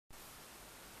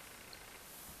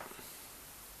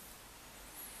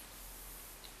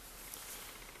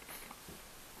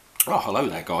Oh, hello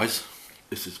there guys,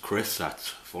 this is Chris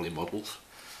at MyFactoryModels,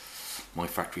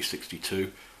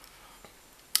 MyFactory62.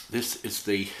 This is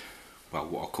the, well,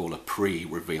 what I call a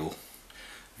pre-reveal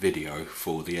video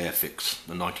for the Airfix,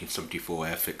 the 1974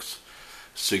 Airfix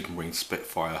Supermarine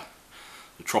Spitfire,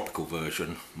 the tropical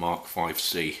version, Mark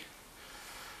 5C,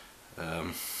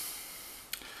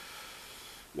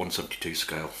 172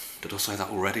 scale. Did I say that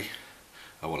already?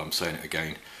 Oh well, I'm saying it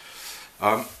again.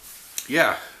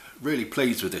 Yeah, really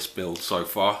pleased with this build so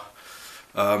far.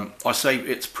 I say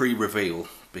it's pre-reveal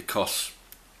because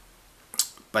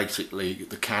basically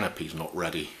the canopy's not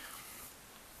ready.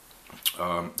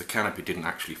 The canopy didn't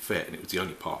actually fit, and it was the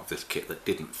only part of this kit that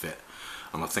didn't fit,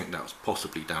 and I think that was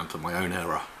possibly down to my own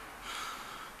error.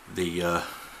 The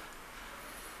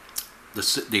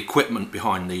equipment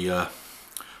behind the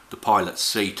pilot's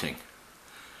seating,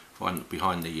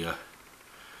 behind the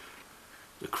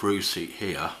crew seat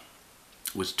here,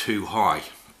 was too high,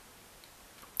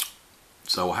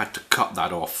 so I had to cut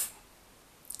that off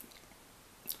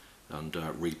and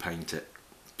repaint it.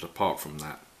 But apart from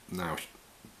that, now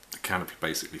the canopy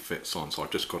basically fits on, so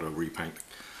I've just got to repaint,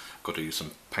 got to do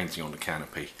some painting on the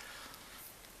canopy.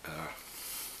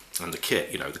 And the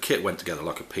kit, you know, the kit went together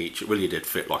like a peach. It really did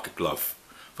fit like a glove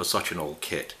for such an old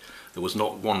kit. There was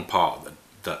not one part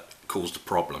that caused a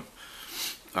problem.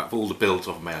 Out of all the builds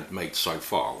I've made so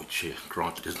far, which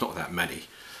granted is not that many,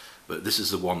 but this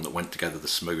is the one that went together the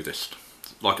smoothest.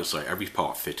 Like I say, every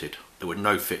part fitted. There were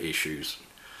no fit issues,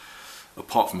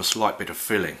 apart from a slight bit of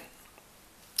filling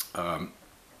in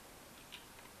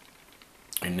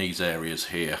these areas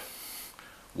here,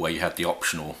 where you had the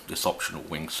this optional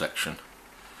wing section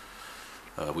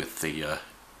with the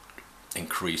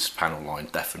increased panel line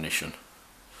definition,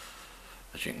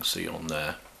 as you can see on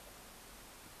there.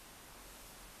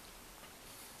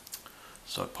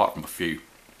 So apart from a few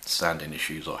sanding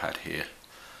issues I had here,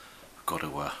 I've got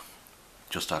to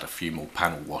just add a few more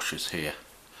panel washes here,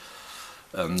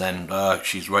 and then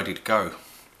she's ready to go,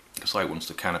 because I once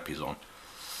the canopy's on.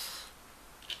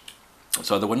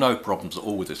 So there were no problems at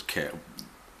all with this kit.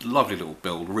 Lovely little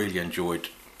build, really enjoyed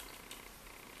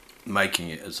making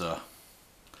it as a,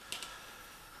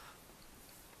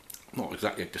 not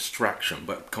exactly a distraction,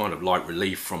 but kind of like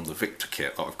relief from the Victor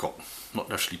kit that I've got not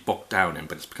necessarily bogged down in,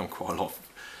 but it's become quite a lot of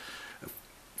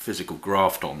physical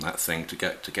graft on that thing to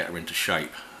get her into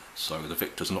shape. So the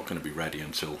Victor's not going to be ready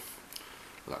until,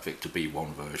 that Victor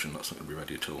B1 version, that's not going to be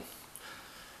ready until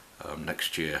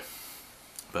next year,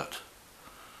 but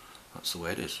that's the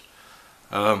way it is.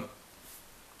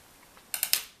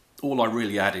 All I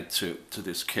really added to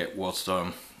this kit was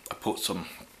I put some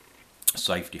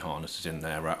safety harnesses in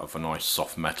there out of a nice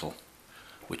soft metal,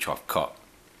 which I've cut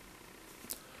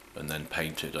and then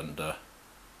painted and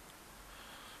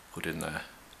put in there,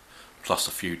 plus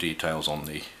a few details on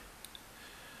the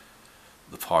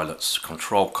pilot's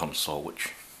control console,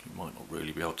 which you might not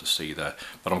really be able to see there,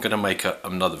 but I'm going to make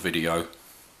another video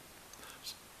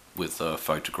with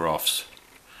photographs,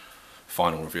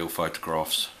 final reveal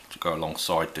photographs, to go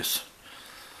alongside this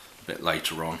a bit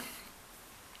later on.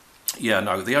 Yeah,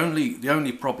 no, the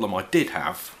only problem I did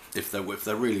have, if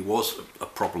there really was a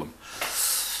problem,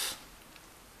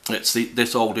 it's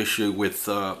this old issue with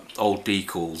old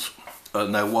decals,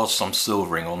 and there was some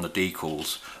silvering on the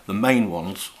decals. The main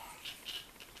ones,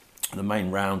 the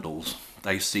main roundels,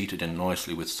 they seated in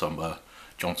nicely with some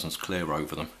Johnson's clear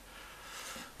over them.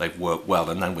 They've worked well,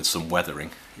 and then with some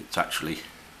weathering, it's actually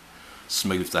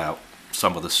smoothed out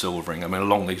some of the silvering. I mean,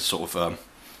 along the sort of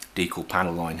decal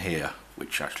panel line here,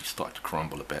 which actually started to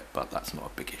crumble a bit, but that's not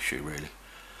a big issue really.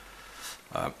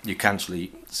 You can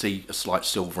actually see a slight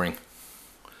silvering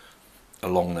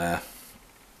along there,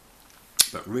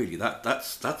 but really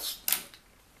that's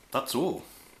all.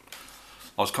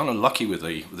 I was kind of lucky with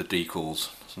the decals.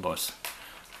 It's a nice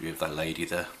view of that lady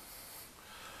there.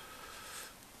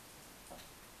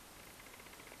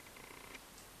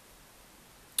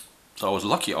 So I was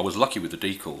lucky with the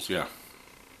decals, yeah.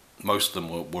 Most of them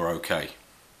were okay,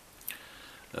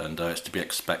 and it's to be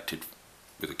expected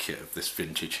with a kit of this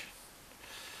vintage,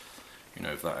 you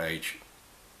know, of that age.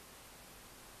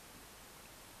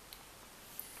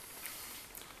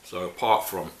 So apart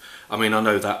from, I mean, I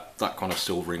know that kind of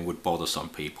silvering would bother some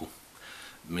people.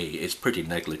 Me, it's pretty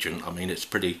negligent. I mean, it's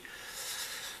pretty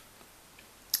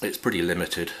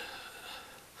limited. I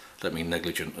don't mean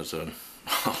negligent as I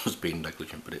was being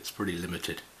negligent, but it's pretty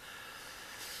limited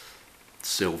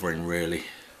silvering really.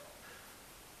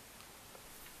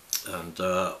 And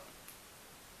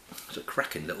it's a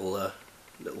cracking little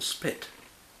spit.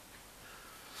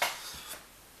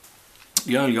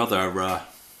 The only other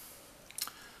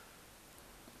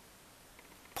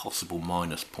possible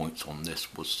minus points on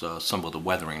this was some of the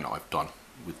weathering that I've done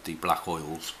with the black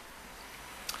oils.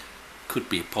 Could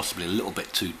be possibly a little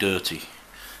bit too dirty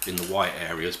in the white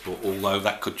areas, but although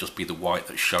that could just be the white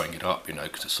that's showing it up, you know,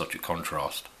 because it's such a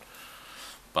contrast.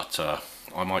 But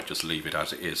I might just leave it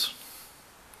as it is.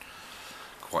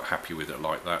 Quite happy with it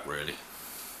like that, really.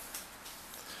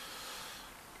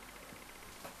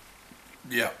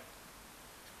 Yeah,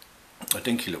 a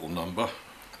dinky little number,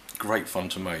 great fun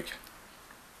to make,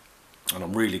 and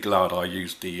I'm really glad I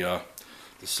used the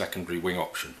secondary wing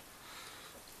option.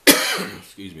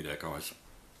 Excuse me there, guys.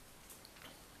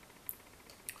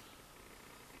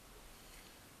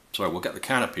 So we'll get the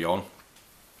canopy on,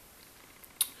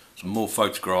 some more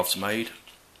photographs made,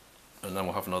 and then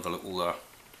we'll have another little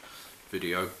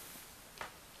video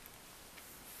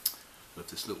of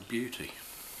this little beauty.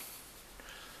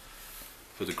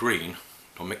 For the green,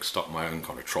 I mixed up my own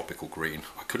kind of tropical green.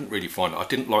 I couldn't really find it. I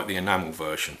didn't like the enamel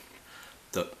version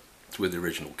that's with the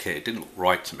original kit. It didn't look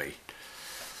right to me.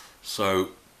 So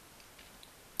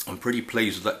I'm pretty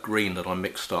pleased with that green that I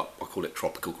mixed up. I call it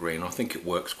tropical green. I think it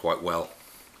works quite well.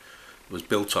 It was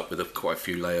built up with quite a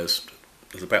few layers.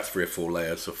 There's about 3 or 4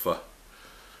 layers of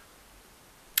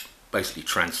basically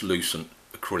translucent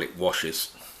acrylic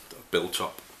washes that I've built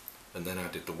up, and then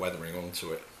added the weathering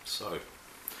onto it. So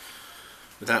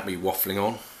without me waffling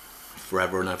on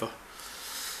forever and ever,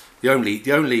 the only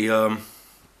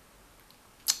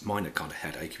minor kind of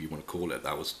headache, if you want to call it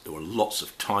that, was there were lots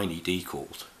of tiny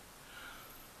decals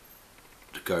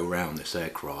to go around this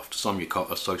aircraft. Some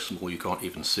are so small you can't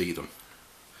even see them.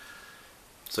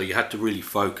 So you had to really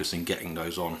focus in getting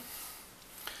those on,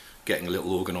 getting a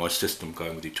little organised system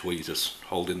going with your tweezers,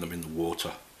 holding them in the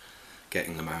water,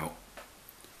 getting them out,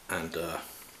 and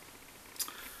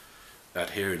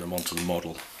adhering them onto the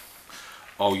model.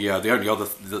 Oh yeah, the only other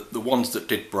the ones that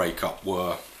did break up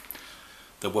were,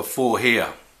 there were 4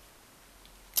 here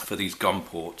for these gun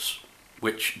ports,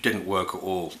 which didn't work at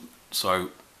all.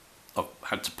 So I've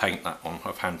had to paint that on.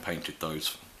 I've hand painted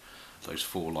those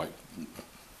 4 like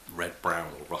red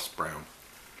brown or rust brown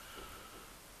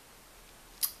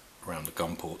around the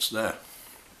gun ports there.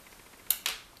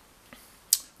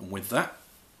 And with that,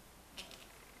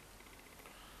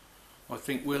 I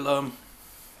think we'll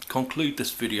conclude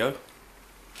this video,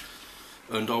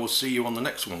 and I will see you on the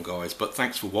next one, guys. But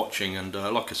thanks for watching, and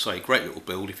like I say, great little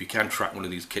build. If you can track one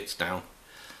of these kits down,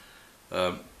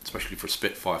 especially for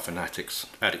Spitfire fanatics,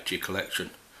 add it to your collection.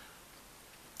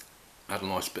 Add a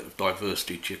nice bit of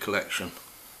diversity to your collection,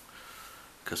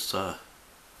 because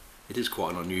it is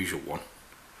quite an unusual one.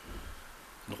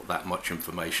 Not that much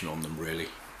information on them, really.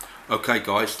 Okay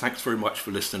guys, thanks very much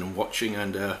for listening and watching,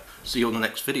 and see you on the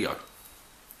next video.